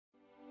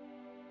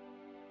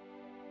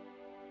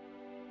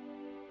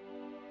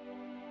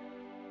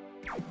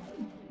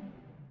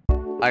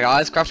Hi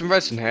guys, Crafting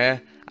Redstone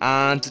here,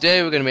 and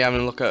today we're going to be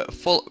having a look at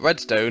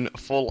Redstone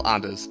full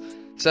adders.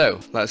 So,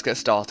 let's get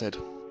started.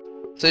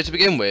 So to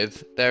begin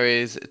with, there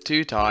is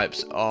two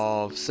types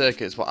of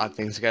circuits what add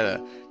things together.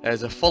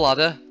 There's a full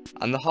adder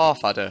and the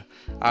half adder.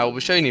 I will be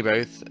showing you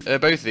both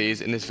of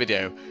these in this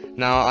video.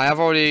 Now, I have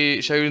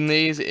already shown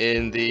these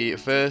in the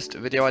first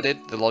video I did,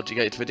 the logic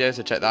gates video,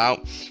 so check that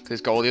out, because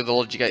it's got all the other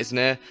logic gates in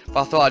here,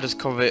 but I thought I'd just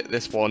cover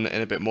this one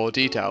in a bit more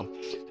detail.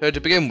 So to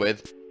begin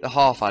with, the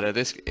half adder,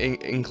 this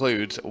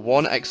includes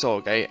one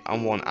XOR gate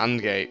and one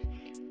AND gate.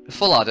 The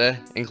full adder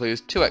includes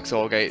two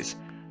XOR gates,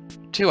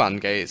 two AND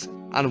gates,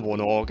 and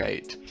one OR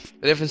gate.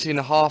 The difference between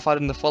the half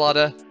adder and the full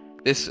adder,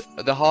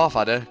 the half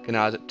adder can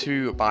add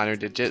 2 binary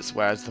digits,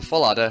 whereas the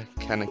full adder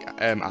can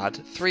add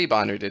 3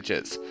 binary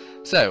digits.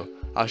 So,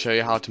 I'll show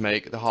you how to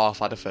make the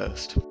half adder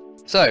first.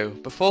 So,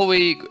 before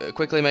we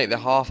quickly make the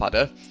half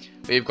adder,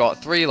 we've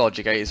got 3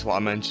 logic gates, what I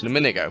mentioned a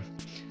minute ago.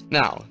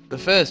 Now, the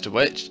first of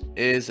which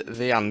is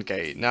the AND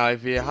gate. Now,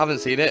 if you haven't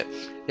seen it,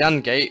 the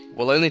AND gate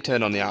will only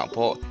turn on the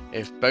output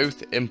if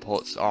both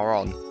inputs are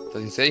on. So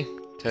you can see,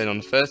 turn on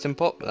the first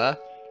input, there,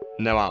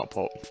 no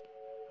output.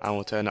 And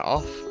we'll turn it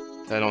off,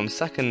 turn on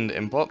second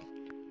input,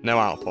 no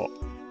output.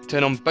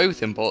 Turn on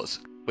both inputs,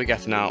 we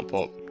get an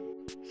output.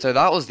 So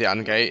that was the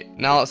AND gate.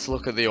 Now let's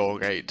look at the OR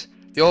gate.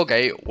 The OR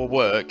gate will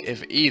work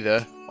if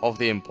either of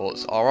the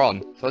inputs are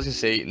on. So as you can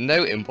see,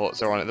 no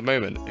inputs are on at the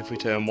moment. If we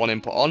turn one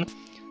input on,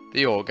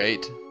 the OR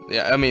gate,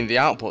 the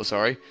output,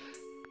 sorry,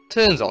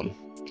 turns on.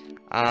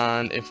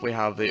 And if we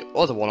have the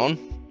other one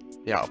on,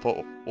 the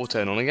output will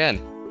turn on again.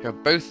 If we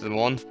have both of them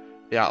on,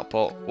 the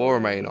output will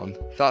remain on.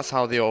 So that's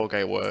how the OR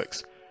gate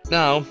works.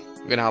 Now,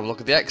 we're going to have a look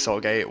at the XOR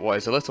gate, what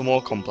is a little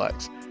more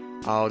complex.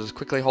 I'll just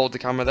quickly hold the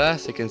camera there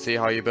so you can see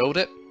how you build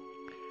it.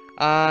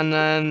 And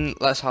then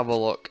let's have a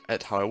look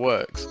at how it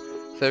works.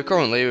 So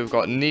currently we've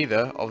got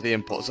neither of the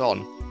inputs on.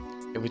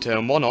 If we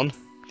turn one on,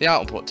 the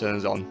output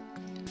turns on.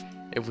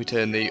 If we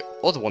turn the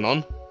other one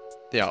on,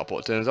 the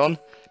output turns on.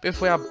 But if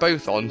we have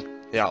both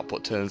on, the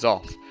output turns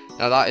off.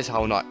 Now that is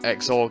how an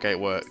XOR gate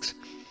works.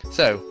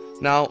 So,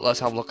 now let's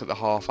have a look at the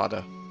half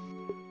adder.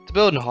 To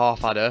build a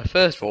half adder,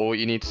 first of all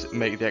you need to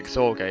make the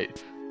XOR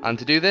gate. And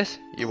to do this,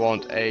 you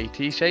want a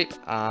T-shape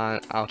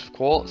out of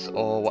quartz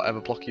or whatever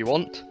block you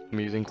want. I'm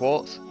using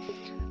quartz.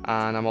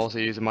 And I'm also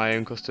using my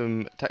own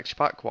custom texture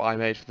pack, what I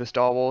made for the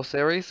Star Wars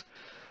series.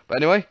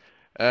 But anyway,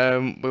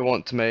 we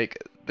want to make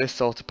this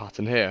sort of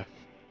pattern here.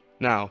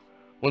 Now,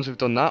 once we've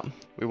done that,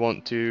 we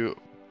don't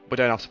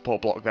have to put a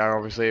block there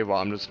obviously, but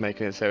I'm just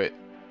making it so it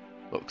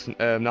looks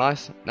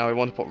nice. Now we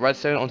want to put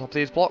redstone on top of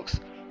these blocks.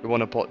 We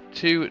want to put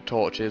 2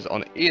 torches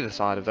on either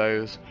side of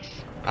those,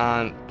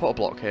 and put a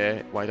block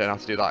here. Well, you don't have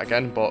to do that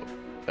again, but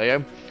there you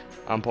go.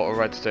 And put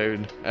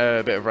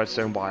a bit of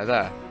redstone wire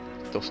there.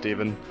 Dust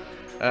even.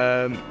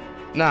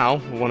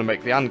 Now we want to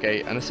make the AND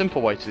gate, and a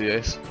simple way to do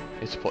this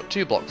is to put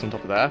 2 blocks on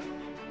top of there.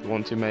 We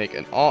want to make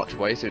an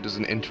archway so it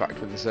doesn't interact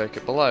with the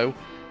circuit below.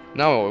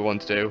 Now what we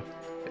want to do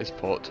is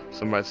put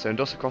some redstone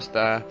dust across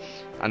there,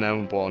 and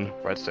then 1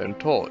 redstone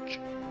torch.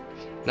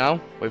 Now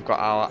we've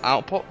got our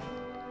output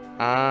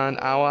and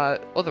our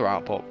other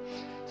output.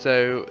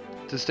 So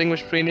to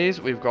distinguish between these,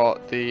 we've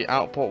got the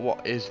output,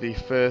 what is the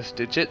first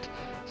digit,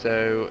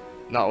 so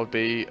that would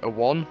be a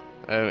 1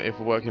 if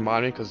we're working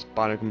binary, because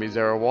binary can be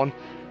 0 or 1,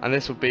 and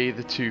this would be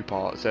the 2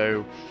 part.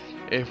 So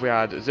if we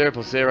had 0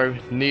 plus 0,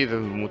 neither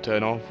of them will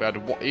turn on. If we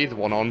had either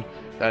one on,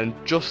 then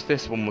just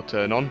this one will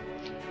turn on.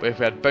 But if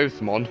we had both of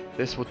them on,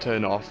 this will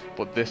turn off,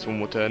 but this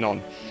one will turn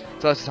on.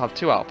 So let's just have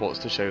 2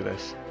 outputs to show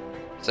this.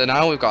 So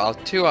now we've got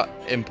our 2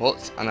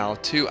 inputs and our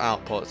 2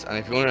 outputs, and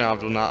if you want to know how I've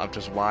done that, I've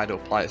just wired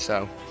up like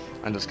so,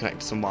 and just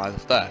connected some wires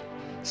off there.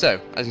 So,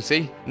 as you can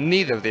see,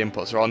 neither of the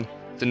inputs are on,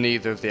 so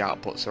neither of the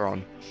outputs are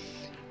on.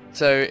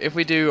 So if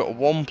we do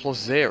 1 plus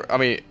 0,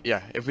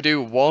 if we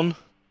do 1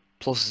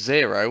 plus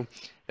 0,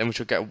 then we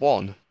should get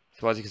 1.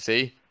 So as you can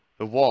see,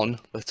 the 1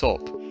 lit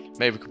up.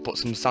 Maybe we could put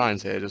some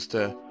signs here just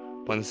to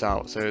point this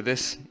out. So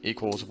this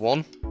equals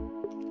 1,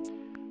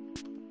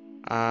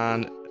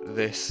 and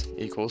this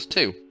equals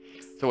 2.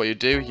 So what you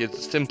do, you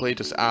simply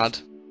just add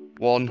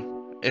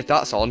 1. If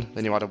that's on,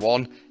 then you add a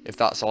 1. If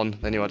that's on,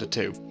 then you add a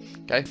 2.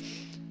 Okay.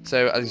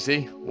 So as you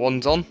see,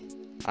 1's on,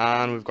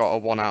 and we've got a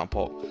 1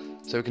 output.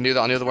 So we can do that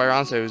on the other way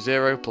around. So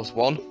 0 plus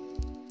 1,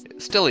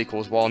 it still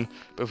equals 1.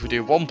 But if we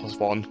do 1 plus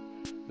 1,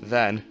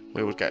 then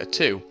we would get a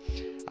 2.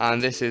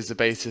 And this is the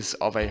basis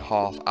of a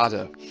half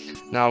adder.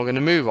 Now we're going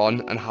to move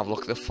on and have a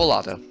look at the full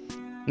adder.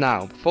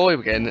 Now, before we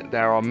begin,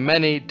 there are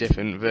many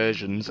different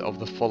versions of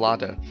the full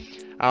adder.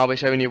 I'll be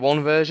showing you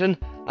one version,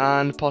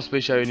 and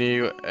possibly showing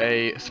you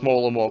a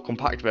smaller, more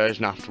compact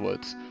version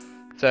afterwards.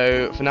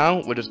 So for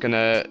now, we're just going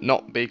to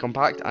not be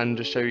compact and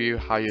just show you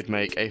how you'd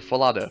make a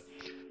full adder.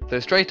 So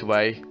straight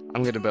away,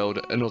 I'm going to build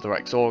another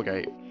XOR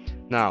gate.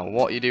 Now,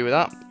 what you do with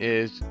that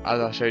is,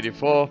 as I showed you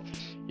before,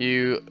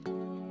 you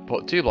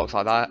put 2 blocks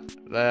like that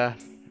there,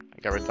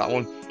 get rid of that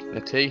one, and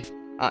a T,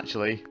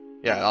 actually,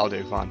 yeah, that'll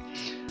do fine.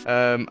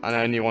 And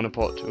then you want to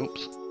put,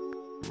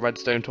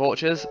 redstone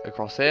torches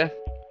across here,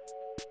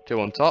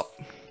 2 on top,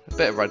 a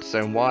bit of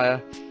redstone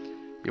wire,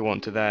 you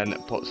want to then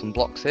put some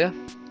blocks here.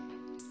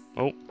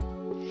 Oh,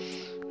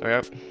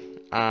 there we go.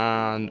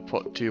 And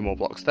put 2 more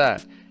blocks there.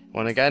 You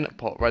want to again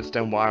put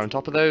redstone wire on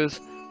top of those,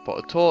 put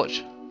a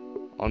torch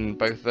on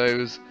both of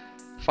those,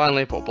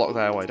 finally put a block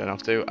there where you don't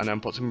have to, and then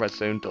put some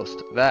redstone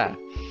dust there.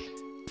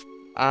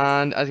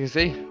 And as you can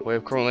see,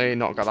 we've currently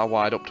not got that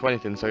wired up to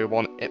anything, so we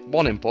want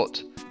one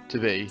input to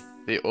be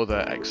the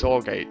other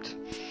XOR gate,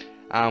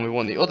 and we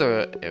want the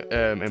other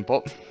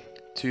input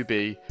to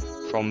be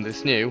from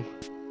this new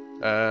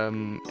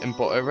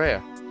input over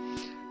here.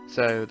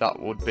 So that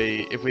would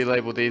be, if we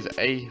label these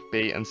A,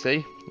 B and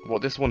C,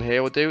 what this one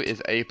here will do is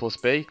A plus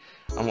B,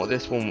 and what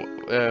this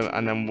one,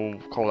 and then we'll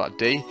call that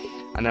D,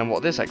 and then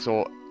what this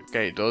XOR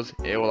gate does,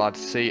 it will add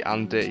C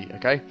and D,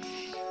 okay?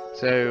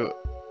 So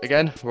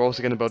again, we're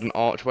also going to build an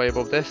archway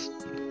above this,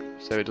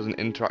 so it doesn't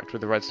interact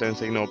with the redstone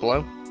signal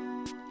below.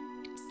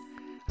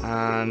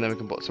 And then we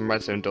can put some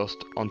redstone dust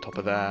on top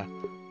of there,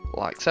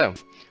 like so.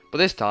 But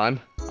this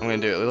time, I'm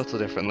going to do it a little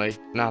differently,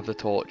 and have the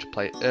torch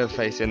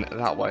facing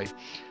that way.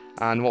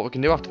 And what we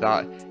can do after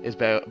that is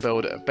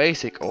build a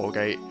basic OR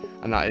gate,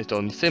 and that is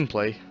done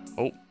simply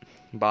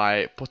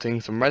by putting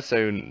some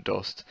redstone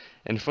dust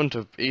in front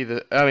of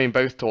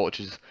both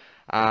torches,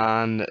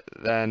 and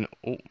then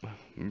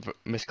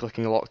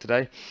misclicking a lock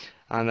today,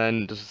 and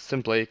then just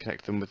simply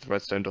connect them with the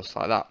redstone dust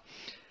like that.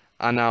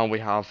 And now we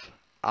have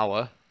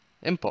our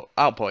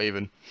output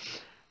even.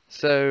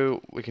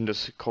 So we can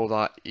just call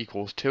that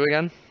equals 2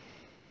 again,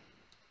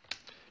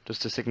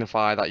 just to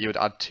signify that you would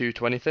add 2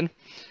 to anything.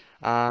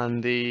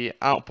 And the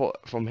output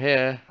from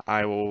here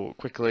I will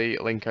quickly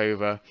link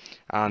over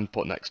and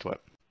put next to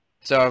it.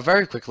 So I'll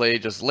very quickly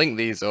just link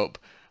these up,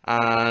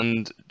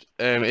 and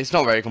it's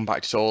not very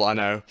compact at all, I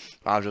know,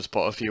 but I've just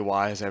put a few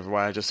wires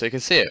everywhere just so you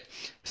can see it.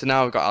 So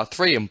now we've got our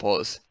 3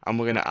 inputs, and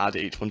we're going to add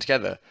each one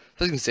together.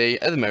 So as you can see,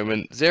 at the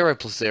moment, 0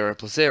 plus 0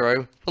 plus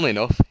 0, funnily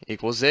enough,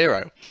 equals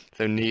 0.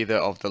 So neither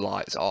of the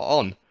lights are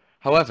on.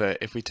 However,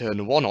 if we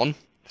turn 1 on,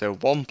 so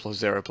 1 plus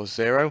 0 plus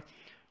 0,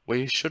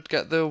 we should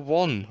get the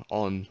 1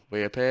 on.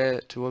 We appear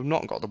to have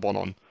not got the 1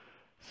 on.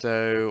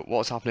 So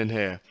what's happening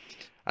here?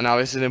 And now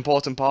this is an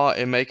important part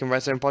in making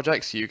redstone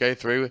projects. You go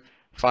through,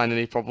 find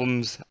any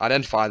problems,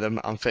 identify them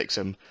and fix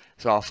them.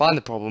 So I'll find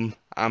the problem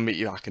and meet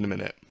you back in a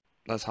minute.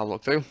 Let's have a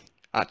look through.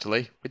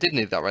 Actually, we did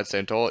need that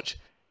redstone torch.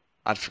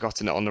 I'd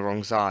forgotten it on the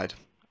wrong side.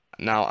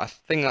 Now I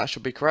think that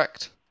should be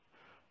correct.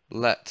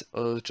 Let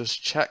us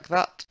just check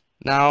that.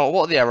 Now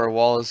what the error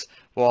was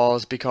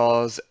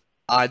because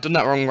I'd done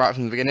that wrong right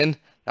from the beginning.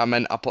 That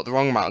meant I put the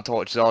wrong amount of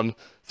torches on,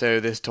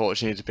 so this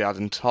torch needs to be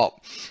added on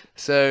top.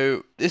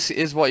 So this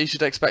is what you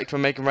should expect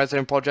from making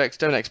redstone projects.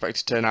 Don't expect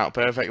it to turn out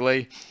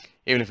perfectly,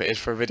 even if it is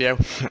for a video.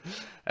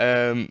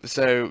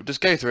 So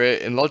just go through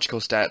it in logical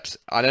steps,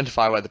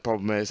 identify where the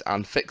problem is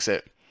and fix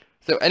it.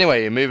 So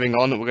anyway, moving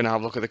on, we're going to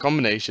have a look at the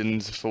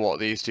combinations for what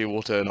these two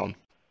will turn on.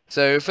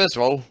 So first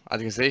of all, as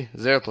you can see,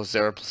 0 plus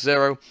 0 plus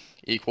 0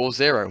 equals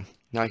 0.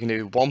 Now you can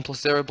do 1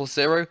 plus 0 plus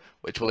 0,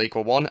 which will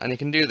equal 1, and you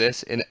can do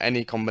this in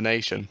any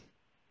combination.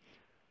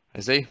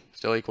 You see,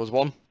 still equals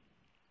 1,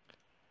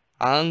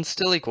 and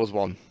still equals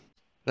 1.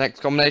 The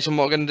next combination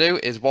what we're going to do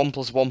is 1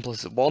 plus 1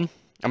 plus 1,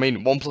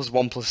 1 plus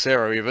 1 plus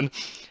 0 even,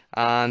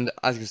 and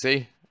as you can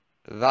see,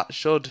 that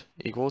should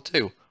equal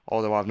 2,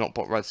 although I've not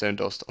put redstone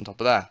dust on top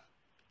of there.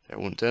 It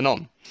won't turn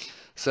on.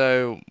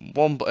 So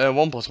 1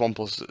 plus 1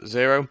 plus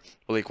 0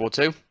 will equal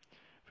 2.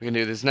 We can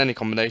do this in any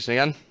combination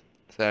again.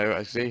 So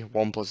as you see,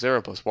 1 plus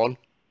 0 plus 1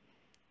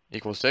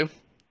 equals 2.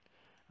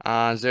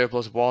 And 0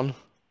 plus 1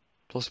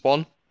 plus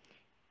 1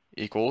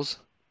 equals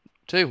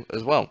 2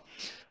 as well.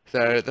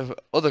 So the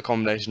other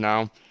combination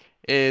now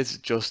is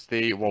just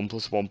the 1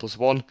 plus 1 plus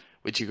 1,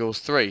 which equals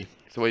 3.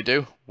 So we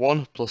do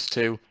 1 plus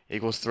 2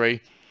 equals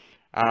 3.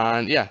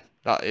 And yeah,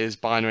 that is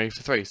binary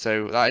for 3.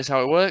 So that is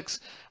how it works,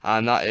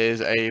 and that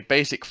is a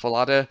basic full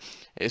adder.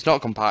 It's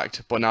not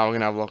compact, but now we're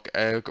going to have a look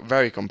at a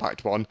very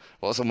compact one,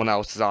 what someone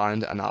else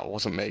designed, and that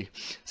wasn't me.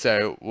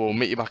 So we'll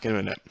meet you back in a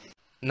minute.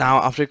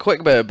 Now, after a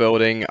quick bit of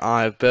building,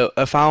 I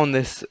found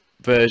this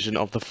version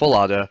of the full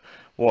adder,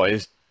 what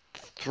is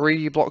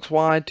 3 blocks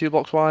wide, 2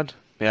 blocks wide?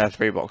 Yeah,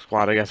 3 blocks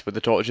wide, I guess, with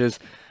the torches.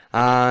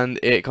 And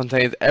it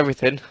contains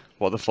everything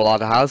what the full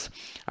adder has,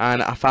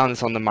 and I found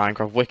this on the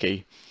Minecraft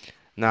wiki.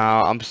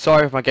 Now, I'm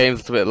sorry if my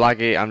game's a little bit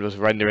laggy, I'm just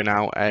rendering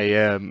out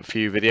a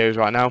few videos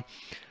right now.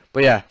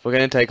 But yeah, we're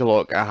going to take a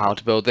look at how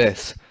to build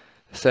this.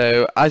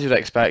 So, as you'd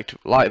expect,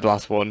 like the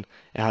last one,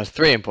 it has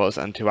 3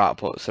 inputs and 2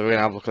 outputs, so we're going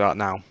to have a look at that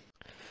now.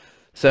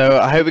 So,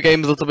 I hope the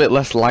game's a little bit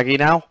less laggy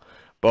now,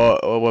 but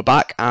we're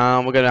back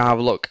and we're going to have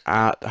a look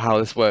at how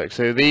this works.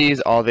 So,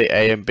 these are the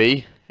A and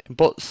B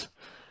inputs,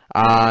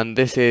 and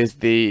this is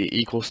the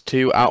equals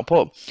 2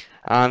 output,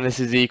 and this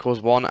is the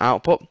equals 1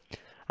 output.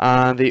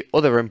 And the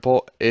other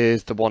input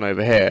is the one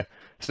over here.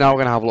 So now we're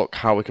going to have a look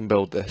how we can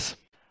build this.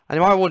 And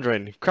you might be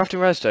wondering, crafting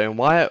redstone,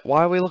 why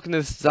are we looking at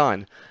this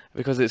design?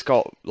 Because it's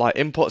got like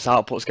inputs,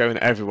 outputs going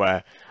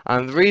everywhere.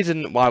 And the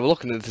reason why we're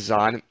looking at the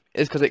design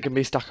is because it can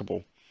be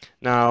stackable.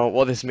 Now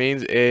what this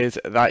means is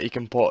that you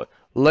can put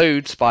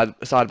loads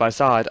side by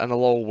side and they'll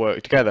all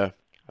work together.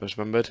 I just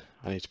remembered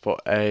I need to put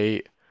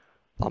a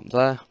lamp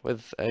there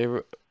with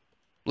a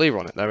lever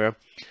on it. There we go.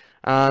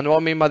 And what I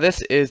mean by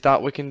this is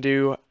that we can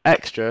do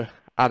extra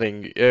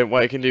adding. Well,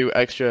 it can do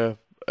extra,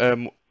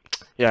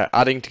 yeah,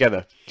 adding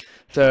together.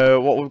 So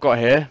what we've got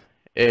here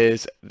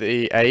is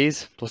the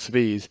A's plus the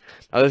B's.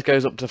 Now this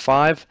goes up to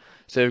 5.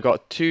 So we've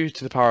got 2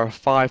 to the power of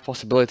 5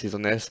 possibilities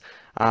on this.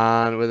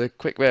 And with a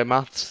quick bit of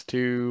maths,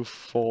 2,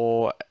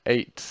 4,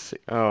 8,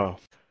 6, oh.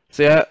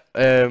 So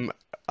yeah,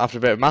 after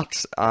a bit of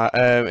maths,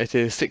 it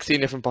is 16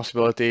 different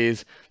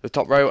possibilities for the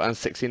top row and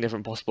 16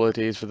 different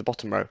possibilities for the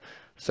bottom row.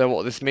 So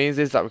what this means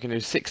is that we can do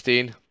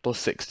 16 plus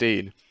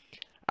 16,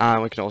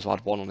 and we can also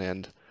add 1 on the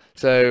end.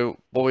 So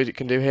what we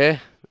can do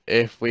here,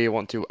 if we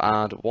want to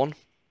add 1,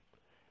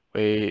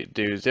 we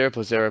do 0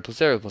 plus 0 plus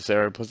 0 plus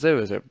 0 plus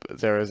 0, 0,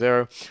 0,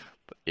 0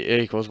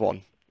 equals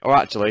 1. Or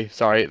actually,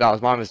 sorry, that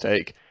was my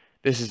mistake.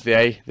 This is the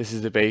A, this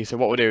is the B. So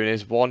what we're doing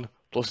is 1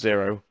 plus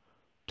 0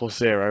 plus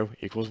 0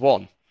 equals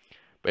 1.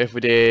 But if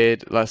we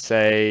did, let's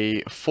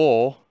say,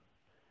 4,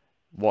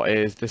 what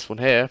is this one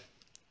here,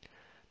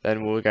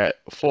 then we'll get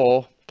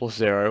 4 plus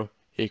 0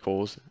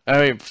 equals,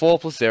 4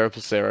 plus 0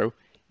 plus 0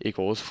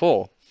 equals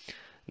 4.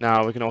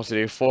 Now we can also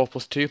do 4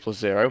 plus 2 plus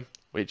 0,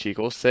 which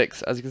equals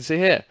 6, as you can see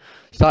here.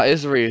 So that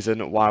is the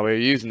reason why we're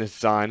using this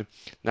design.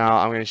 Now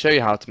I'm going to show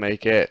you how to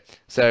make it,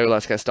 so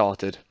let's get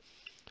started.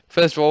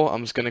 First of all,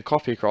 I'm just going to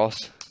copy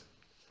across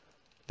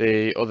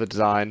the other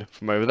design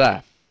from over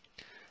there.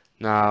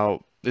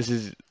 Now this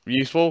is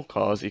useful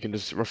because you can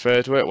just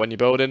refer to it when you're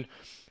building,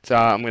 so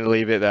I'm going to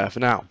leave it there for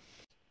now.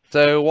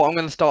 So what I'm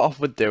going to start off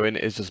with doing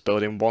is just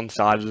building one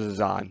side of the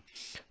design.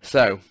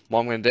 So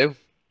what I'm going to do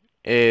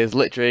is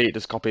literally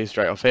just copy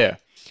straight off here.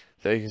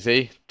 So you can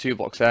see 2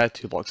 blocks there,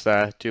 2 blocks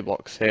there, 2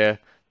 blocks here,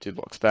 2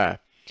 blocks there.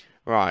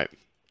 Right,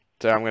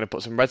 so I'm going to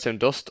put some redstone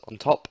dust on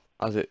top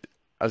as it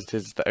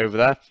is over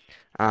there,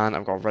 and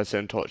I've got a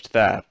redstone torch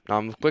there. Now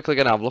I'm quickly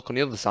going to have a look on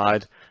the other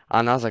side,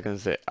 and as you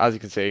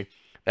can see,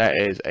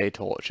 there is a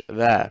torch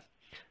there.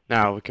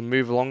 Now we can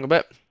move along a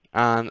bit,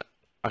 and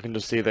I can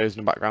just see those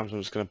in the background, so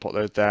I'm just going to put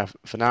those there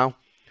for now,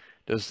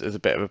 just as a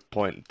bit of a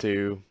point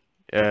to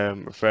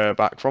refer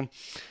back from.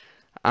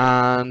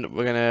 And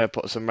we're going to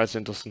put some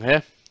redstone dust in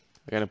here.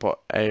 We're going to put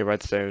a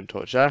redstone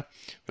torch there. I'm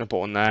going to put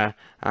one there,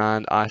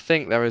 and I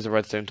think there is a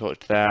redstone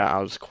torch there.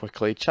 I'll just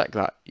quickly check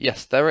that.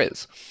 Yes, there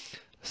is.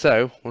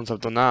 So once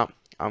I've done that,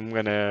 I'm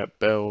going to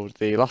build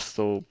the last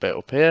little bit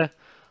up here,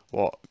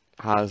 what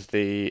has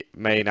the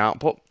main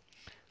output,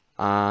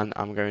 and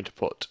I'm going to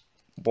put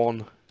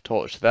one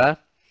torch there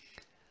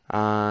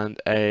and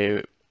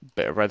a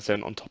bit of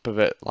redstone on top of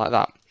it like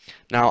that.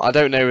 Now I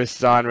don't know this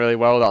design really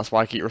well, that's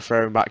why I keep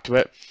referring back to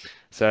it,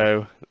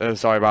 so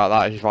sorry about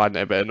that if you find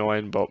it a bit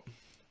annoying, but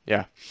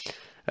yeah.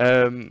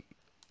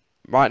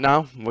 Right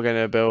now we're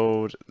going to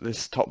build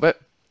this top bit,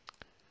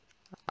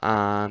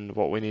 and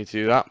what we need to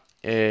do that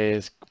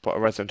is put a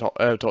redstone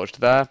torch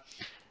there,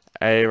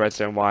 a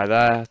redstone wire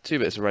there, 2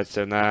 bits of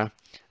redstone there,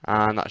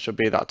 and that should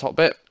be that top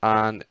bit.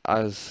 And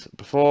as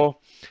before,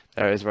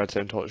 there is a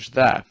redstone torch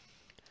there.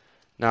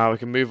 Now we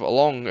can move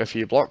along a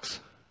few blocks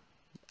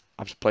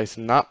after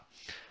placing that,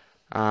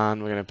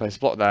 and we're going to place a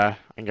block there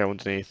and go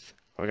underneath.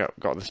 We've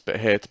got this bit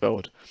here to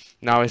build.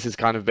 Now this is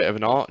kind of a bit of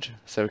an arch,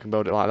 so we can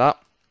build it like that.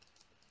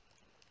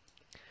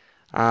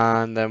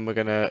 And then we're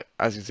going to,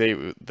 as you can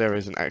see, there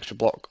is an extra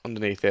block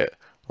underneath it,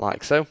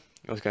 like so.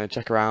 I'm just going to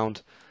check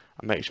around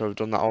and make sure we've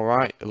done that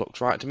alright. It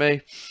looks right to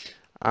me.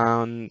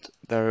 And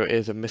there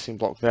is a missing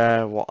block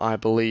there, what I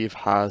believe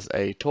has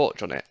a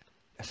torch on it.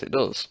 Yes, it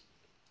does.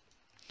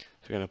 So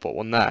we're going to put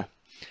one there.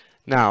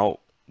 Now,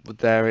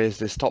 there is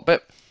this top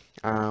bit,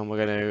 and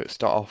we're going to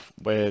start off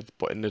with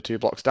putting the 2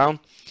 blocks down.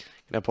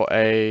 I'm going to put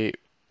a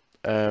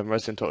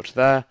redstone torch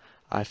there.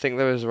 I think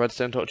there is a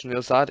redstone torch on the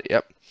other side.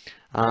 Yep.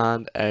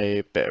 And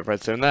a bit of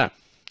redstone there.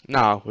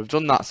 Now, we've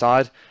done that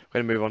side,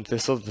 we're going to move on to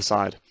this other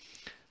side.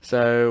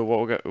 So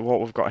what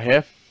we've got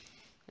here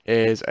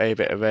is a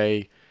bit of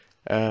a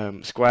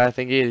square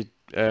thingy,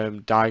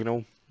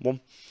 diagonal one.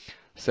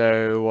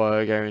 So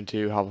we're going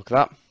to have a look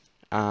at that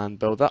and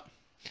build that.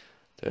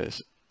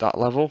 There's that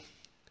level,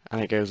 and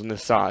it goes on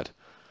this side.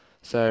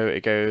 So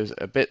it goes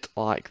a bit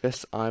like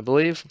this, I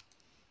believe.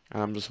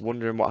 And I'm just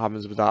wondering what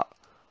happens with that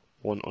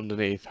one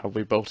underneath. Have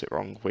we built it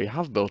wrong? We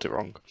have built it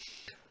wrong.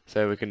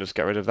 So we can just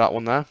get rid of that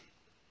one there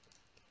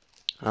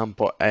and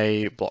put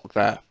a block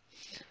there.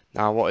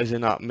 Now what is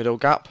in that middle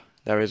gap?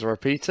 There is a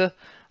repeater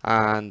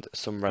and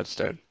some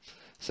redstone.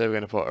 So we're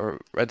going to put a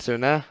redstone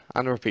there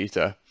and a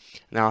repeater.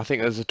 Now I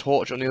think there's a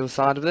torch on the other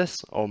side of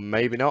this, or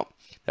maybe not.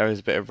 There is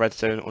a bit of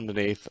redstone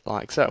underneath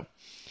like so.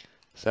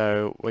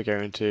 So we're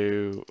going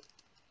to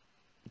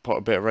put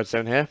a bit of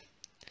redstone here,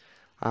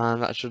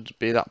 and that should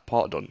be that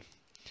part done.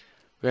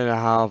 We're going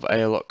to have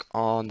a look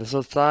on this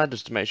other side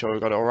just to make sure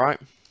we've got it alright.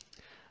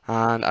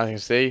 And as you can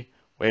see,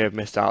 we have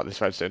missed out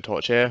this redstone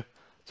torch here,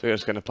 so we're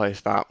just going to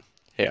place that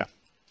here.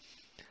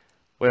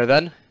 We're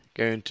then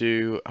going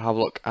to have a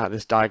look at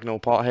this diagonal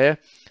part here.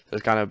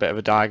 There's kind of a bit of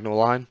a diagonal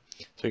line,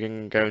 so we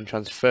can go and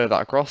transfer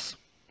that across.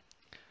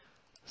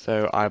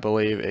 So I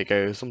believe it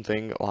goes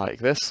something like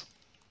this.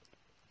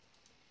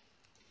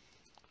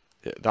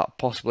 that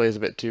possibly is a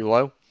bit too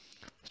low.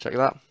 Let's check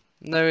that.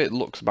 No, it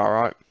looks about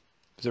right.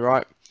 Is it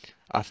right?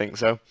 I think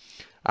so.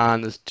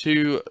 And there's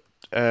 2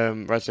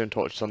 redstone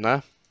torches on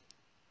there,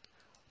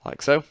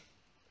 like so.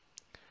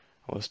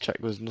 Let's check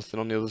there's nothing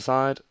on the other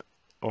side.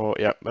 Oh,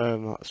 yep,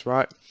 that's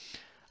right.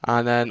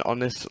 And then on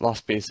this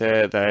last piece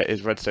here, there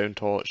is redstone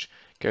torch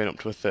going up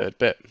to a 3rd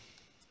bit.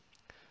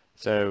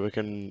 So we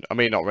can, I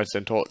mean not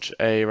redstone torch,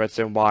 a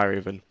redstone wire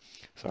even.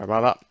 Sorry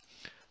about that.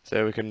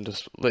 So we can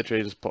just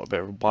literally just put a bit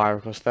of wire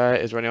across there.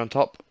 Is there any on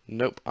top?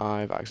 Nope,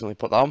 I've accidentally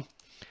put that on.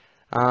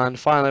 And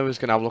finally we're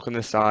just going to have a look on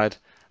this side.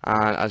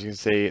 And as you can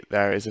see,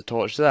 there is a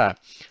torch there.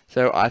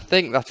 So I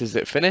think that is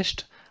it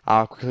finished.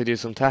 I'll quickly do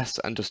some tests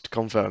and just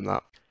confirm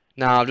that.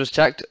 Now I've just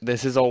checked,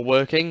 this is all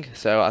working,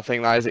 so I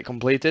think that is it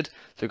completed.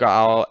 So we've got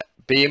our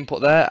B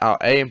input there, our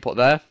A input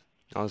there.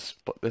 I'll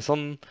just put this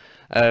on.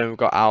 We've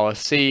got our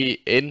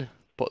C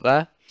input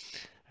there,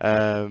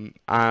 and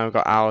we've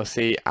got our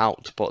C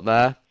output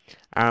there,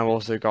 and we've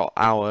also got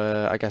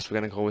our, I guess we're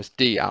going to call this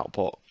D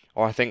output,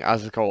 or I think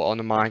as they call it on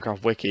the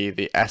Minecraft wiki,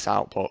 the S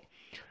output.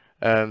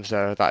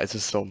 So that is the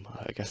sum,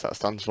 I guess that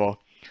stands for.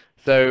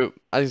 So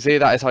as you see,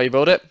 that is how you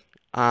build it,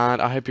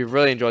 and I hope you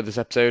really enjoyed this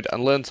episode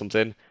and learned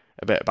something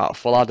a bit about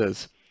full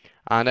adders.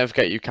 And don't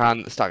forget, you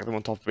can stack them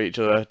on top of each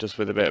other just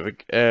with a bit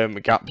of a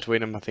gap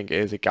between them. I think it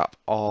is a gap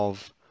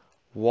of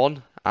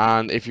 1.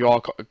 And if you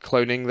are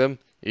cloning them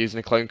using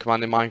a clone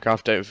command in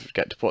Minecraft, don't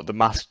forget to put the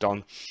mask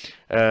on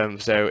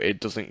so it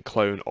doesn't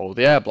clone all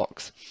the air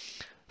blocks.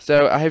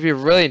 So I hope you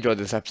really enjoyed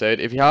this episode.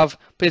 If you have,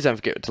 please don't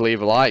forget to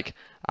leave a like.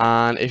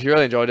 And if you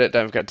really enjoyed it,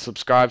 don't forget to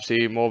subscribe to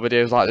see more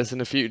videos like this in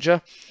the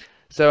future.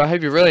 So I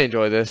hope you really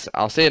enjoyed this.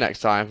 I'll see you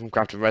next time from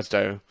Crafting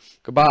Redstone.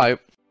 Goodbye.